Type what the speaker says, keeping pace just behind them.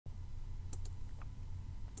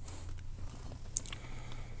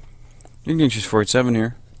Bridgeness 47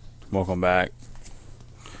 here. Welcome back.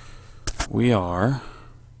 We are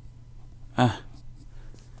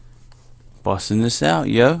busting this out,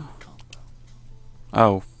 yo.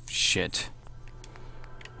 Oh shit.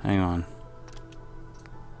 Hang on.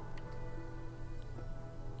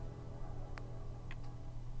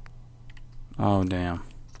 Oh damn.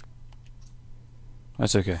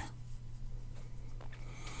 That's okay.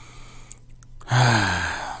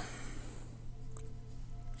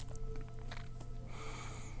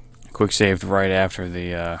 Quick saved right after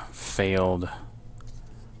the failed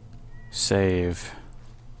save.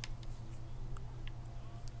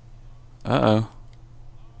 Uh-oh.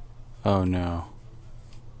 Oh no.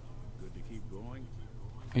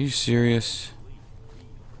 Are you serious?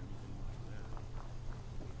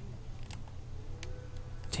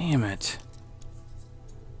 Damn it.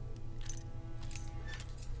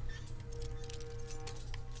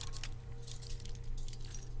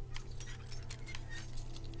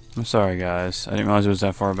 I'm sorry, guys. I didn't realize it was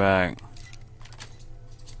that far back.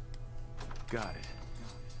 Got it.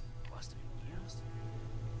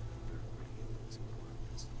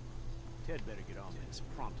 Ted better get on this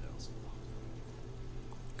pronto.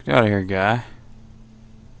 Get out of here, guy.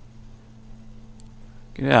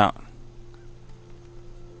 Get out.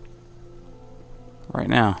 Right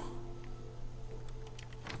now.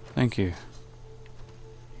 Thank you.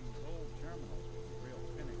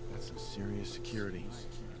 That's some serious security.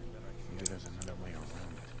 Maybe there's another way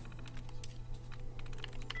around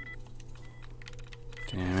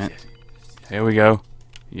it. Damn it. Here we go.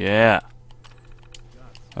 Yeah.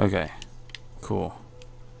 Okay. Cool.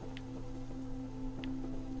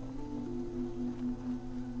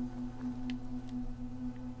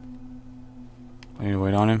 I need to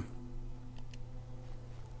wait on him.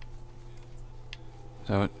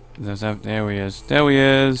 So, there he is. There he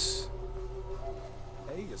is.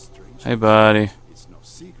 Hey, you stranger. Hey, buddy. It's no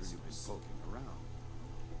secret you've been poking around.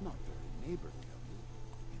 Not very neighborly of you,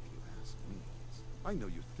 if you ask me. I know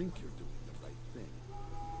you think you're doing the right thing.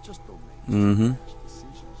 Just don't make rash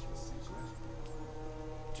decisions you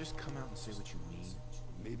regret. Just come out and say what you mean.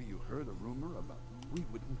 Maybe you heard a rumor about we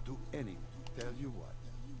wouldn't do anything. Tell you what.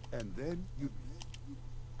 And then you...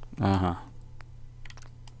 Uh-huh.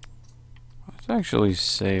 Let's actually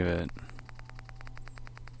save it.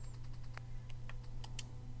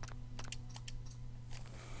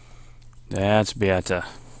 That's better.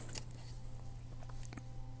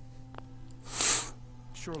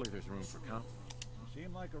 Surely there's room for comp.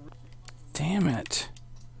 Seem like a Damn it.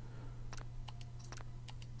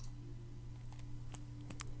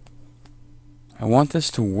 I want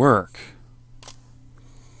this to work.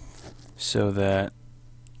 So that...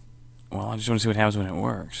 Well, I just want to see what happens when it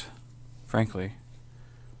works. Frankly.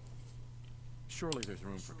 Surely there's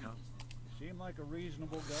room for comp. Seem like a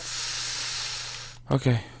reasonable guy.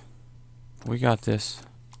 Okay. We got this.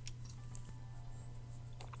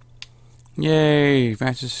 Yay!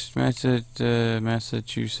 Massachusetts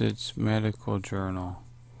Medical Journal.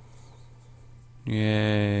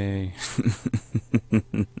 Yay.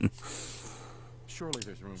 Surely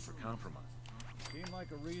there's room for compromise. Seem like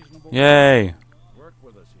a reasonable Yay! Work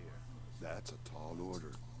with us here. That's a tall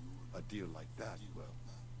order. A deal like that, well,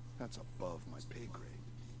 that's above my pay grade.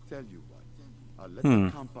 Tell you what, I'll let the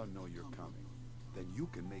compound know you're coming. Then you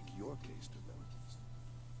can make your case to them.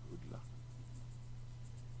 Good luck.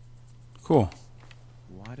 Cool.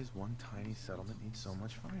 Why does one tiny settlement need so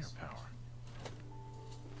much firepower?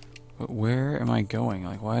 But where am I going?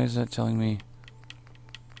 Like, why is that telling me...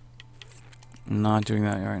 I'm not doing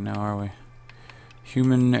that right now, are we?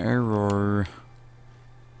 Human error.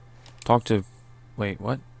 Talk to... Wait,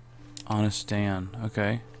 what? Honest Dan.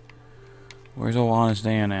 Okay. Where's old Honest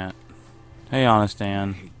Dan at? Hey, Honest Dan.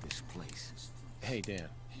 I hate this place. Hey, Dan.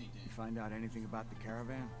 You find out anything about the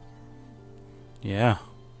caravan? Yeah.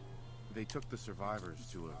 They took the survivors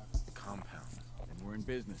to a compound. Then we're in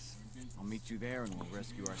business. I'll meet you there and we'll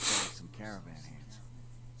rescue ourselves some caravan hands.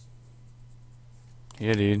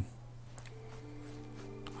 Yeah, dude.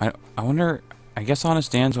 I wonder... I guess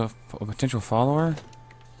Honest Dan's a potential follower?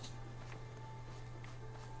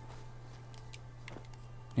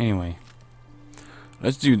 Anyway.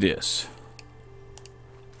 Let's do this.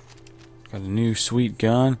 Got a new sweet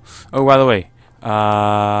gun. Oh, by the way. It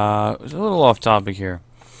was a little off topic here.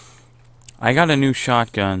 I got a new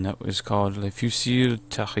shotgun that was called Le Fusil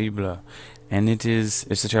Terrible. And it's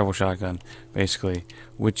a terrible shotgun, basically.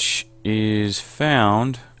 Which is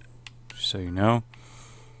found, just so you know,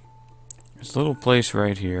 there's a little place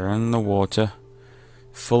right here in the water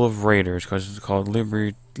full of raiders, because it's called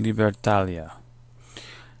Libertalia.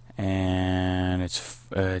 And it's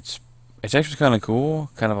It's actually kind of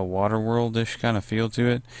cool, kind of a water world-ish kind of feel to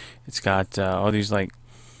it. It's got all these like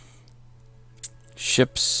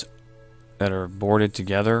ships that are boarded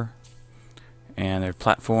together, and they're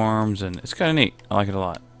platforms, and it's kind of neat. I like it a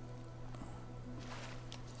lot.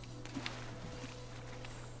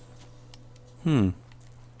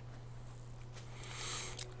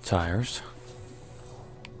 Tires.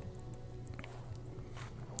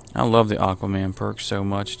 I love the Aquaman perk so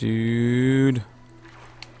much, dude.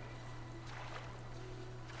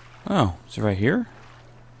 Oh, is it right here?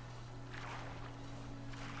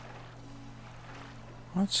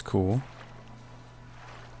 That's cool.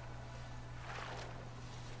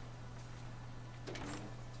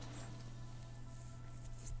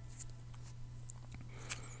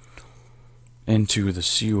 Into the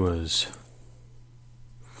sewers.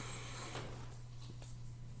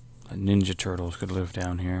 Ninja turtles could live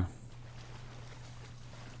down here.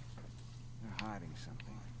 They're hiding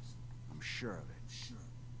something. I'm sure of it.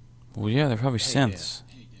 Well, yeah, they're probably synths.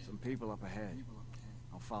 Some people up ahead.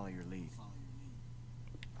 I'll follow your lead.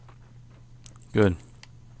 Good.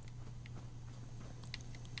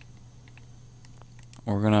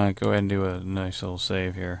 We're gonna go ahead and do a nice little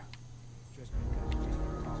save here.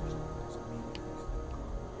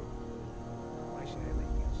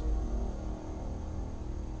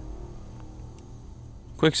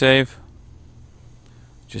 Quick save.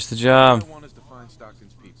 Just the All job. I want is to find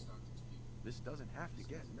Stockton's people. This doesn't have to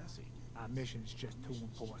get messy. Our mission's just too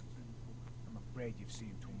important. I'm afraid you've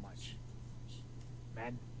seen too much.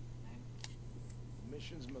 Men?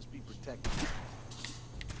 Missions must be protected.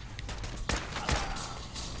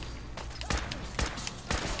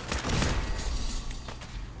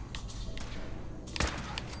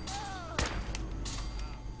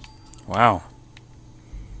 Wow.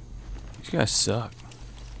 These guys suck.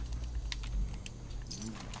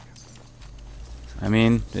 I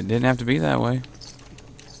mean, it didn't have to be that way.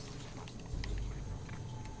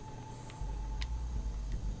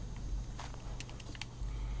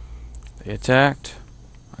 They attacked.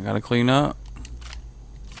 I gotta clean up.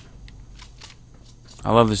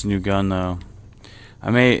 I love this new gun though.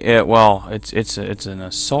 It's an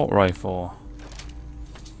assault rifle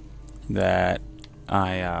that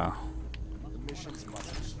I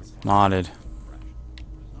modded.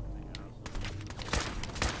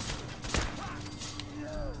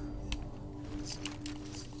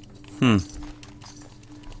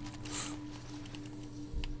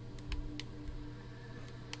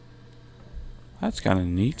 That's kind of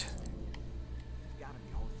neat. Gotta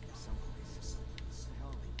be holding them someplace. What the hell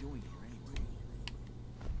are they doing here anyway?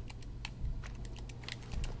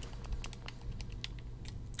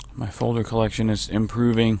 My folder collection is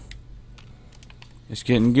improving. It's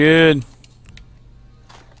getting good.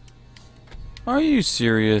 Are you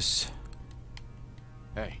serious?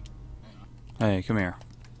 Hey, Hey, come here.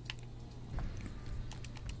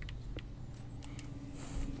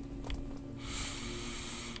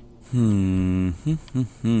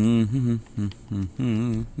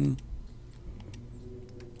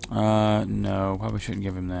 No, probably shouldn't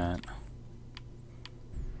give him that.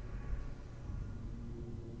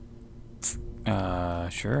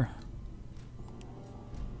 Sure.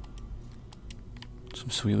 Some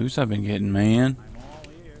sweet loot I've been getting, man.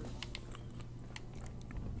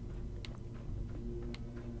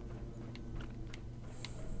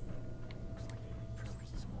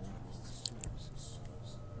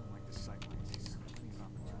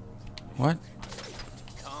 What?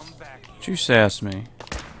 Did you sass me?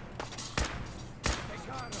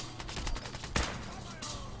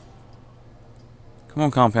 Come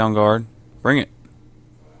on, compound guard. Bring it.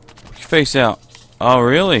 Put your face out. Oh,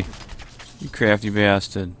 really? You crafty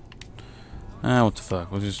bastard. Ah, what the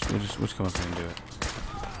fuck? We'll just come up here and do it.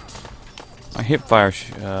 My hip fire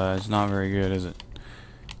is not very good, is it?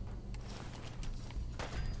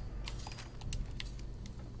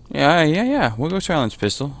 Yeah. We'll go silence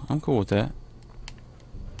pistol. I'm cool with that.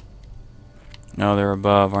 No, they're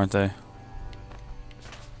above, aren't they?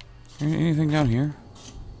 Anything down here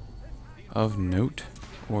of note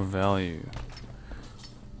or value?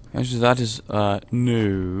 Actually, that is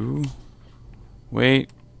no. Wait.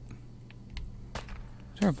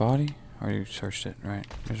 Is there a body? I already searched it. Right.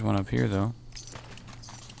 There's one up here though.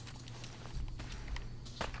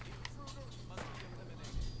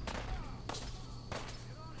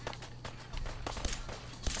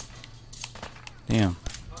 Damn.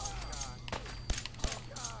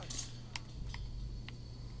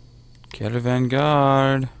 Caravan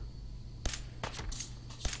guard.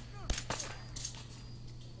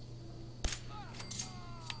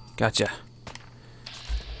 Gotcha.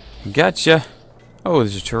 Gotcha. Oh,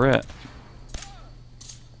 there's a turret.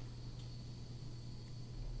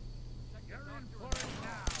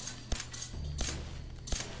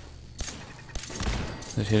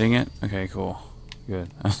 hitting it? Okay, cool. Good.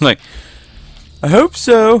 I was like, I hope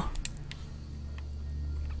so.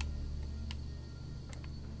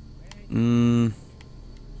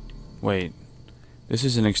 Wait. This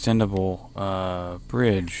is an extendable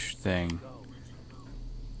bridge thing.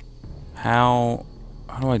 How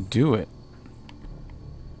do I do it?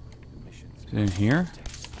 Is it in here?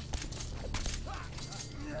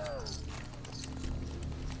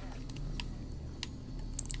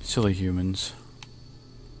 Silly humans.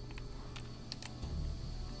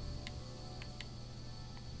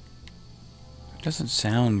 It doesn't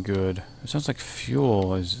sound good. It sounds like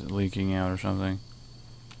fuel is leaking out or something.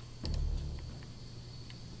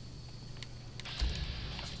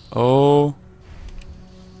 Oh.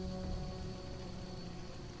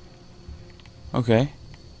 Okay.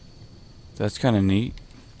 That's kind of neat.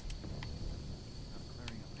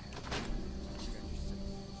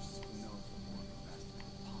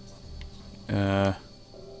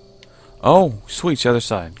 Oh, sweet, it's the other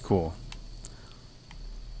side. Cool.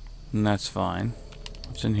 And that's fine.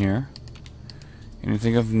 What's in here?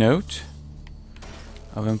 Anything of note?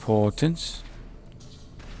 Of importance?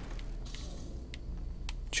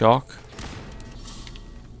 Chalk?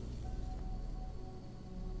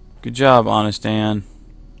 Good job, Honest Ann.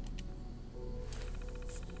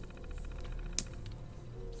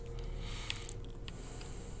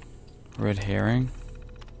 Red herring?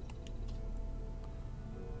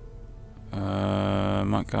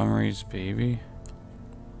 Montgomery's baby?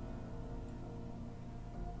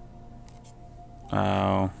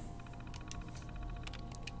 Oh.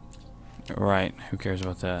 Right, who cares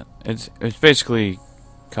about that? It's basically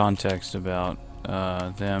context about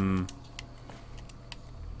them.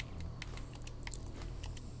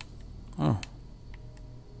 Oh.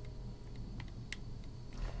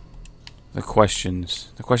 The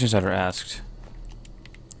questions that are asked.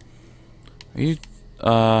 Are you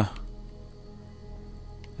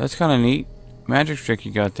that's kind of neat. Magic trick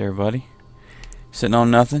you got there, buddy. Sitting on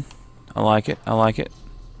nothing. I like it. I like it.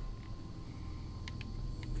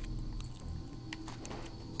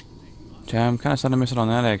 Yeah, I'm kind of starting to miss it on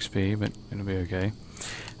that XP, but it'll be okay.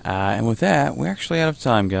 And with that, we're actually out of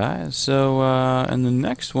time, guys. So, in the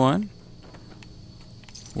next one,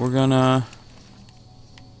 we're gonna...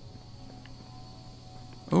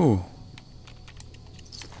 Ooh.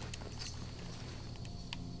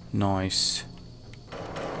 Nice.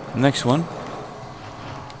 Next one,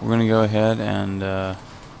 we're gonna go ahead and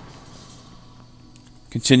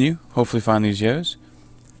continue. Hopefully find these yos.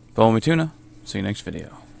 Follow me, tuna. See you next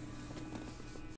video.